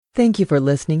Thank you for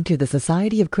listening to the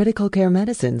Society of Critical Care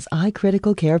Medicine's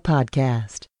iCritical Care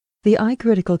podcast. The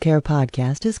iCritical Care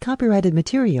podcast is copyrighted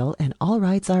material and all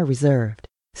rights are reserved.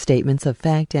 Statements of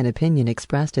fact and opinion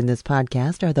expressed in this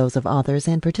podcast are those of authors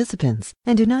and participants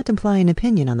and do not imply an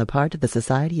opinion on the part of the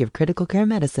Society of Critical Care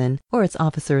Medicine or its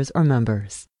officers or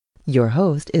members. Your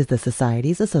host is the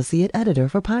Society's Associate Editor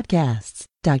for Podcasts,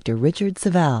 Dr. Richard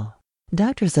Savelle.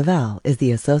 Dr. Savelle is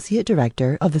the Associate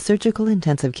Director of the Surgical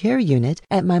Intensive Care Unit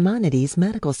at Maimonides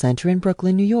Medical Center in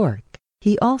Brooklyn, New York.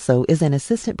 He also is an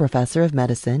Assistant Professor of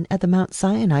Medicine at the Mount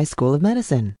Sinai School of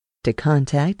Medicine. To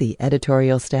contact the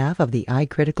editorial staff of the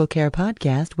iCritical Care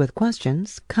podcast with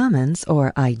questions, comments,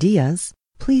 or ideas,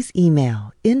 please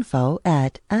email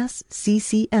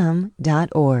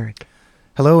info@sccm.org.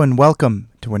 Hello and welcome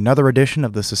to another edition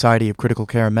of the Society of Critical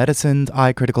Care Medicine's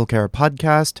iCritical Care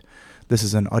podcast. This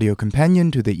is an audio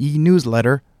companion to the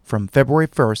eNewsletter from February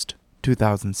 1st,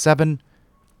 2007.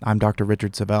 I'm Dr.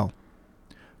 Richard Savelle.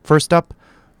 First up,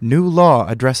 new law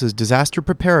addresses disaster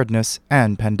preparedness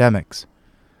and pandemics.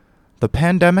 The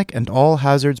Pandemic and All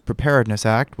Hazards Preparedness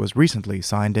Act was recently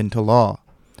signed into law.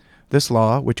 This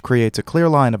law, which creates a clear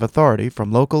line of authority from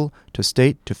local to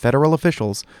state to federal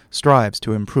officials, strives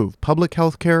to improve public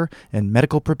health care and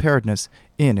medical preparedness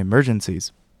in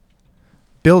emergencies.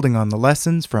 Building on the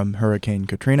lessons from Hurricane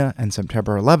Katrina and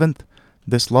September 11th,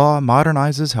 this law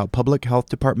modernizes how public health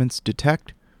departments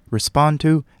detect, respond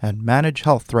to, and manage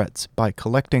health threats by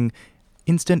collecting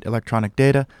instant electronic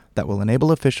data that will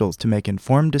enable officials to make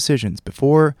informed decisions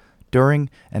before, during,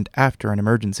 and after an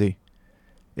emergency.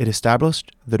 It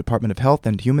established the Department of Health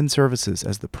and Human Services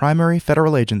as the primary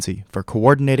federal agency for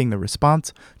coordinating the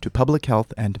response to public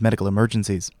health and medical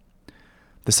emergencies.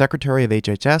 The Secretary of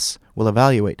HHS will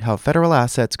evaluate how federal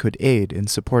assets could aid in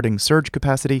supporting surge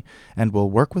capacity and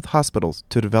will work with hospitals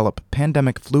to develop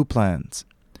pandemic flu plans.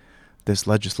 This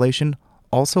legislation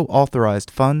also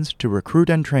authorized funds to recruit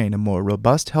and train a more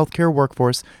robust healthcare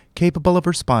workforce capable of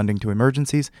responding to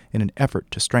emergencies in an effort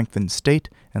to strengthen state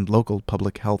and local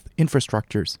public health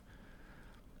infrastructures.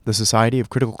 The Society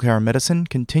of Critical Care Medicine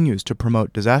continues to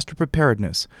promote disaster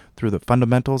preparedness through the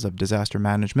fundamentals of disaster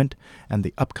management and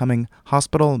the upcoming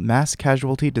Hospital Mass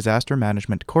Casualty Disaster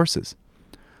Management courses.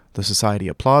 The Society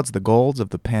applauds the goals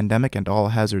of the Pandemic and All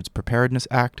Hazards Preparedness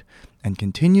Act and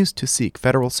continues to seek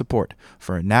federal support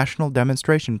for a national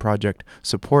demonstration project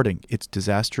supporting its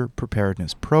disaster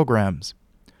preparedness programs.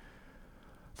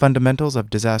 Fundamentals of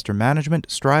Disaster Management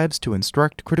strives to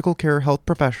instruct critical care health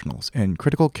professionals in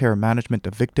critical care management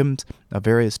of victims of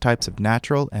various types of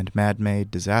natural and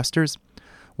man-made disasters,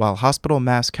 while Hospital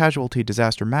Mass Casualty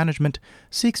Disaster Management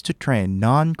seeks to train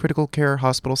non-critical care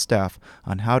hospital staff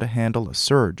on how to handle a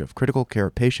surge of critical care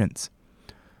patients.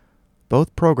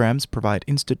 Both programs provide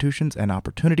institutions an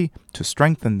opportunity to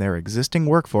strengthen their existing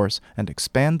workforce and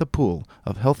expand the pool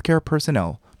of healthcare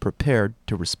personnel prepared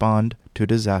to respond to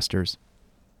disasters.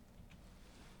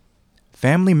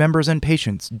 Family members and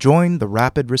patients join the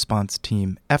Rapid Response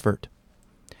Team effort.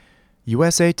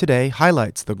 USA Today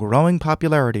highlights the growing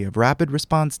popularity of rapid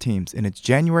response teams in its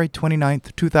January 29,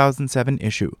 2007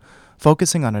 issue,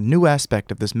 focusing on a new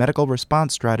aspect of this medical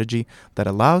response strategy that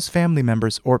allows family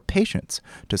members or patients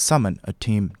to summon a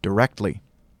team directly.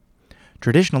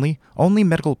 Traditionally, only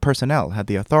medical personnel had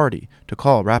the authority to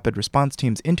call rapid response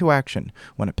teams into action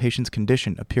when a patient's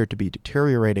condition appeared to be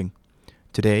deteriorating.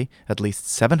 Today, at least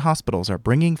 7 hospitals are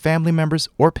bringing family members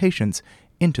or patients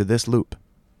into this loop.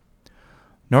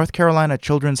 North Carolina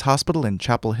Children's Hospital in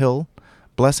Chapel Hill,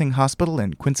 Blessing Hospital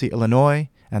in Quincy, Illinois,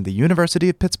 and the University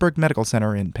of Pittsburgh Medical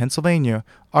Center in Pennsylvania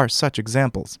are such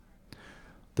examples.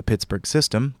 The Pittsburgh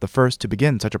system, the first to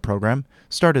begin such a program,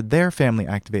 started their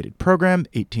family-activated program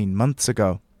 18 months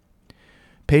ago.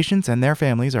 Patients and their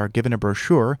families are given a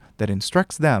brochure that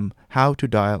instructs them how to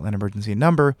dial an emergency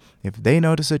number if they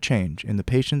notice a change in the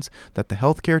patients that the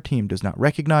healthcare team does not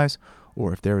recognize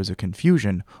or if there is a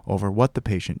confusion over what the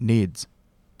patient needs.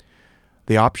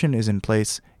 The option is in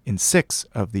place in 6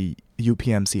 of the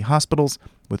UPMC hospitals,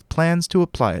 with plans to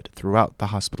apply it throughout the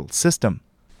hospital system.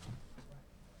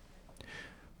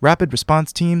 Rapid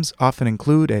response teams often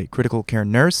include a critical care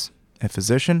nurse, a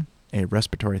physician, a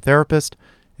respiratory therapist,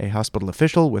 a hospital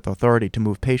official with authority to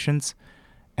move patients,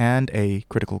 and a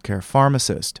critical care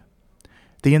pharmacist.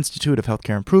 The Institute of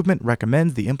Healthcare Improvement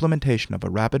recommends the implementation of a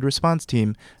rapid response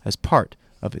team as part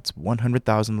of its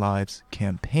 100,000 Lives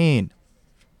campaign.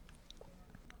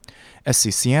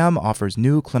 SCCM offers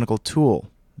new clinical tool,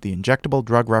 the Injectable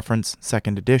Drug Reference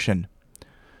 2nd Edition.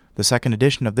 The 2nd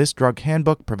edition of this drug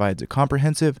handbook provides a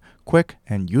comprehensive, quick,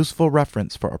 and useful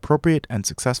reference for appropriate and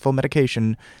successful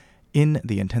medication in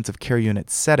the intensive care unit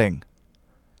setting.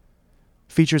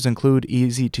 Features include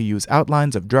easy-to-use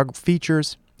outlines of drug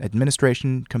features,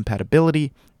 administration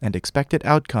compatibility, and expected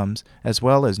outcomes, as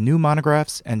well as new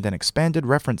monographs and an expanded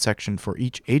reference section for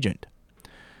each agent.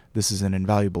 This is an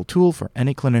invaluable tool for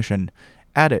any clinician.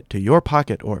 Add it to your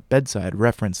pocket or bedside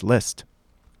reference list.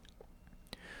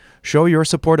 Show your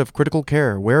support of critical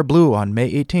care. Wear blue on May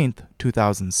 18,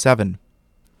 2007.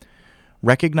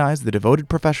 Recognize the devoted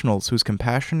professionals whose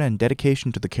compassion and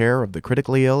dedication to the care of the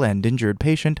critically ill and injured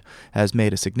patient has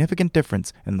made a significant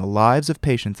difference in the lives of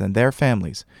patients and their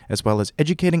families, as well as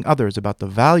educating others about the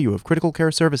value of critical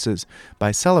care services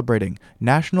by celebrating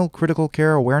National Critical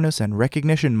Care Awareness and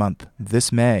Recognition Month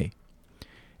this May.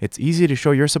 It's easy to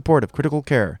show your support of critical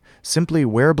care. Simply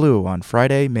wear blue on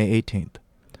Friday, May 18th.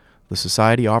 The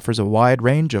Society offers a wide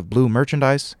range of blue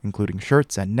merchandise, including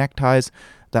shirts and neckties,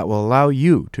 that will allow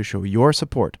you to show your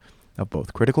support of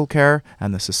both critical care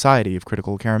and the Society of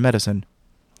Critical Care Medicine.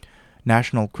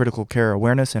 National Critical Care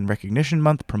Awareness and Recognition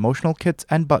Month promotional kits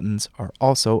and buttons are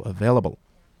also available.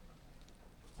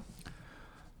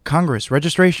 Congress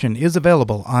registration is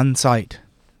available on site.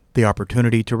 The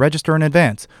opportunity to register in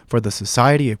advance for the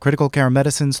Society of Critical Care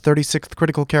Medicine's 36th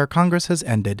Critical Care Congress has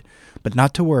ended, but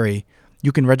not to worry.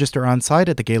 You can register on site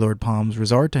at the Gaylord Palms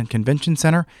Resort and Convention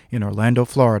Center in Orlando,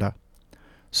 Florida.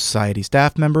 Society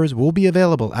staff members will be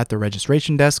available at the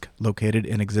registration desk located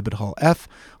in Exhibit Hall F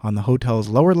on the hotel's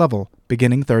lower level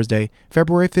beginning Thursday,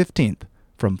 February 15th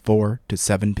from 4 to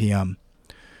 7 p.m.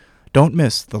 Don't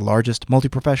miss the largest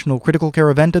multi-professional critical care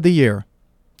event of the year.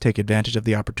 Take advantage of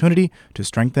the opportunity to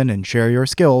strengthen and share your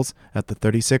skills at the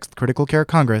 36th Critical Care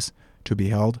Congress to be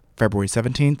held February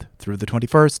 17th through the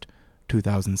 21st,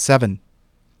 2007.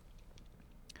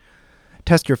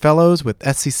 Test your fellows with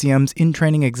SCCM's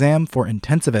in-training exam for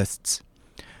intensivists.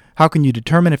 How can you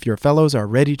determine if your fellows are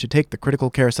ready to take the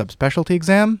critical care subspecialty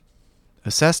exam?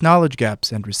 Assess knowledge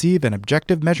gaps and receive an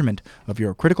objective measurement of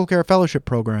your critical care fellowship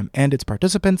program and its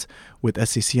participants with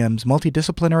SCCM's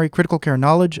Multidisciplinary Critical Care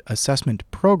Knowledge Assessment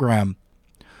Program.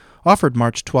 Offered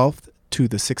March 12th to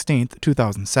the 16th,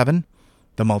 2007,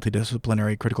 the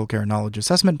Multidisciplinary Critical Care Knowledge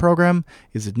Assessment Program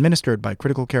is administered by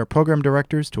critical care program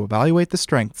directors to evaluate the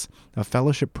strengths of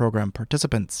fellowship program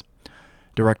participants.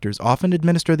 Directors often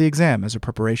administer the exam as a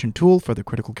preparation tool for the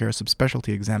critical care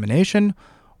subspecialty examination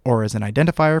or as an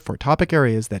identifier for topic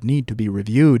areas that need to be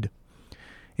reviewed.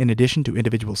 In addition to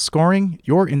individual scoring,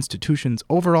 your institution's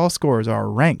overall scores are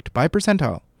ranked by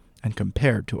percentile and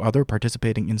compared to other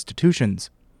participating institutions.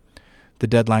 The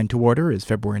deadline to order is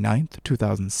February 9th,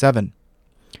 2007.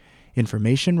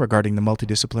 Information regarding the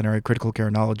Multidisciplinary Critical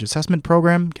Care Knowledge Assessment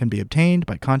Program can be obtained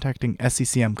by contacting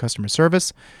SCCM Customer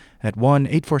Service at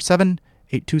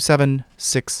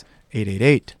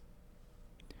 1-847-827-6888.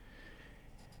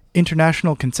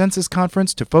 International Consensus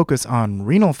Conference to focus on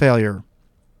renal failure.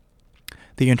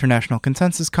 The International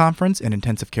Consensus Conference in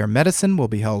Intensive Care Medicine will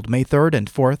be held May 3rd and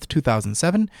 4th,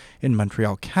 2007 in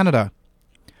Montreal, Canada.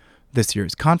 This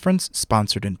year's conference,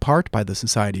 sponsored in part by the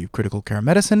Society of Critical Care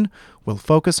Medicine, will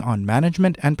focus on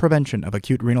management and prevention of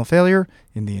acute renal failure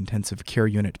in the intensive care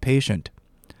unit patient.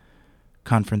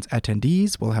 Conference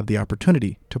attendees will have the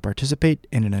opportunity to participate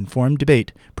in an informed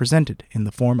debate presented in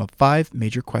the form of 5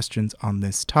 major questions on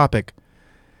this topic.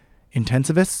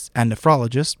 Intensivists and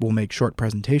nephrologists will make short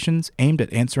presentations aimed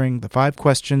at answering the 5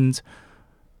 questions.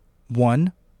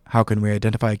 1. How can we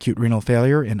identify acute renal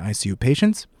failure in ICU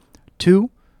patients? 2.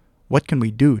 What can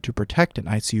we do to protect an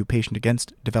ICU patient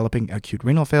against developing acute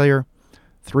renal failure?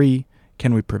 3.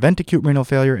 Can we prevent acute renal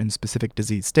failure in specific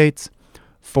disease states?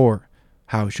 4.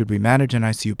 How should we manage an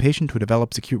ICU patient who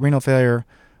develops acute renal failure?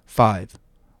 5.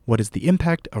 What is the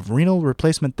impact of renal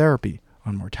replacement therapy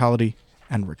on mortality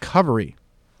and recovery?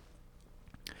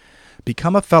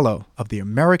 Become a fellow of the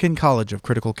American College of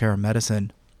Critical Care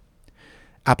Medicine.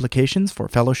 Applications for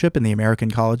fellowship in the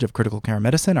American College of Critical Care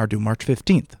Medicine are due March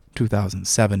 15th,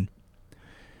 2007.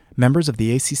 Members of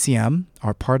the ACCM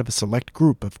are part of a select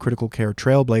group of critical care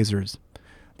trailblazers.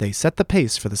 They set the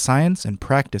pace for the science and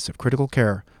practice of critical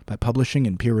care by publishing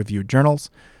in peer-reviewed journals,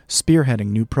 spearheading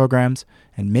new programs,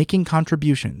 and making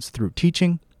contributions through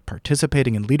teaching,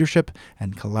 participating in leadership,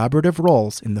 and collaborative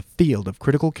roles in the field of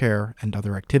critical care and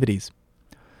other activities.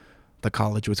 The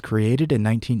college was created in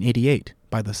 1988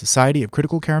 by the Society of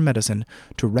Critical Care Medicine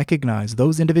to recognize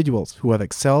those individuals who have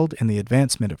excelled in the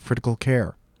advancement of critical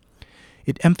care.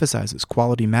 It emphasizes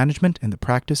quality management in the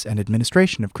practice and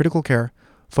administration of critical care,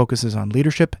 focuses on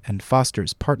leadership, and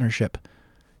fosters partnership,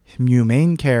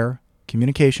 humane care,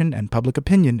 communication, and public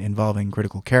opinion involving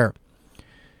critical care.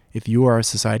 If you are a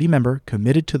society member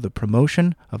committed to the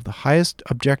promotion of the highest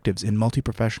objectives in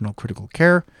multi-professional critical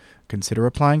care, consider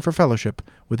applying for fellowship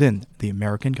within the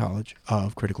American College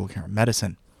of Critical Care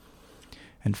Medicine.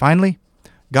 And finally,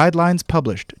 guidelines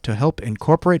published to help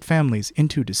incorporate families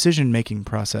into decision-making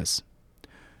process.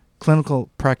 Clinical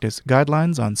practice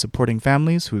guidelines on supporting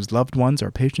families whose loved ones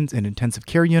are patients in intensive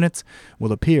care units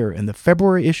will appear in the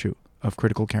February issue of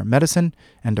Critical Care Medicine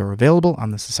and are available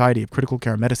on the Society of Critical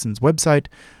Care Medicine's website,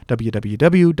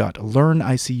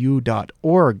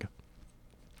 www.learnicu.org.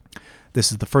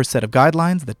 This is the first set of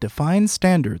guidelines that defines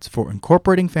standards for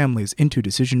incorporating families into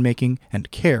decision-making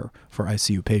and care for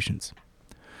ICU patients.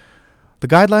 The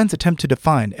guidelines attempt to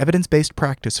define evidence-based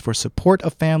practice for support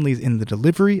of families in the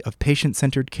delivery of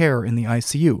patient-centered care in the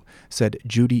ICU, said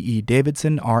Judy E.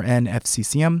 Davidson, RN,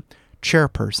 FCCM,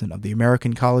 chairperson of the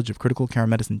American College of Critical Care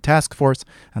Medicine Task Force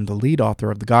and the lead author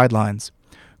of the guidelines.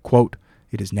 Quote,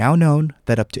 "It is now known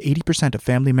that up to 80% of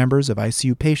family members of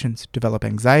ICU patients develop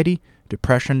anxiety,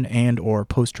 depression, and or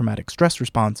post-traumatic stress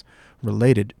response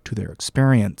related to their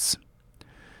experience."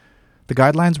 The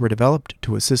guidelines were developed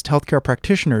to assist healthcare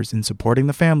practitioners in supporting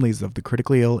the families of the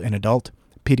critically ill in adult,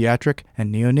 pediatric,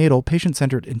 and neonatal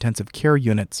patient-centered intensive care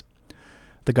units.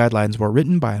 The guidelines were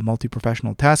written by a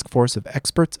multi-professional task force of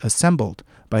experts assembled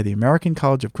by the American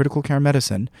College of Critical Care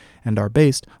Medicine and are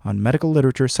based on medical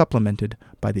literature supplemented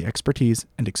by the expertise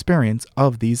and experience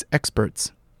of these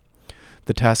experts.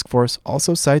 The task force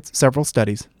also cites several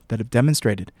studies that have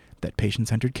demonstrated that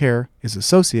patient-centered care is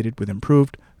associated with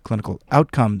improved clinical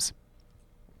outcomes.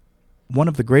 One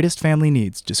of the greatest family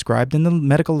needs described in the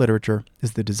medical literature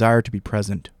is the desire to be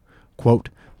present. Quote,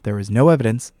 "There is no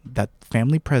evidence that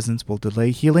family presence will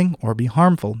delay healing or be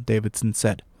harmful," Davidson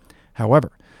said.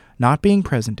 However, not being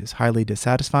present is highly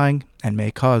dissatisfying and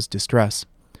may cause distress.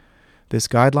 This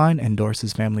guideline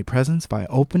endorses family presence by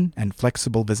open and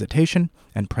flexible visitation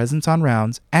and presence on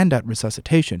rounds and at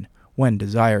resuscitation when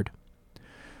desired.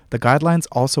 The guidelines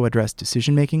also address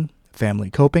decision-making, family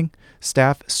coping,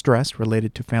 staff stress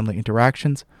related to family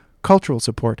interactions, cultural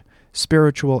support,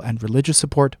 spiritual and religious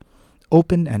support,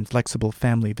 open and flexible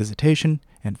family visitation,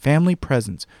 and family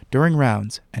presence during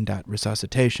rounds and at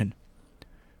resuscitation.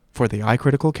 For the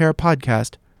iCritical Care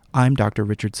podcast, I'm Dr.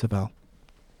 Richard Savelle.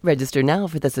 Register now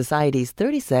for the Society's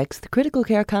 36th Critical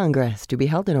Care Congress to be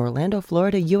held in Orlando,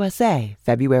 Florida, USA,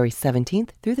 February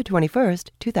 17th through the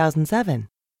 21st, 2007.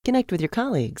 Connect with your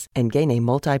colleagues and gain a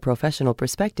multi-professional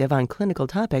perspective on clinical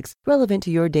topics relevant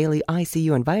to your daily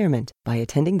ICU environment by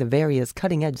attending the various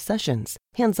cutting-edge sessions,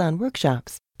 hands-on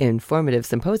workshops, informative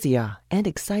symposia, and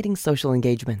exciting social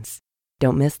engagements.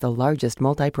 Don't miss the largest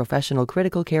multi-professional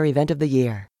critical care event of the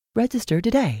year. Register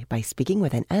today by speaking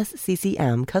with an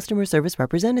SCCM customer service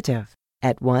representative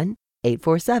at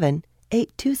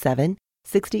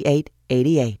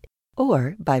 1-847-827-6888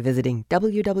 or by visiting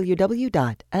www.sccm.org.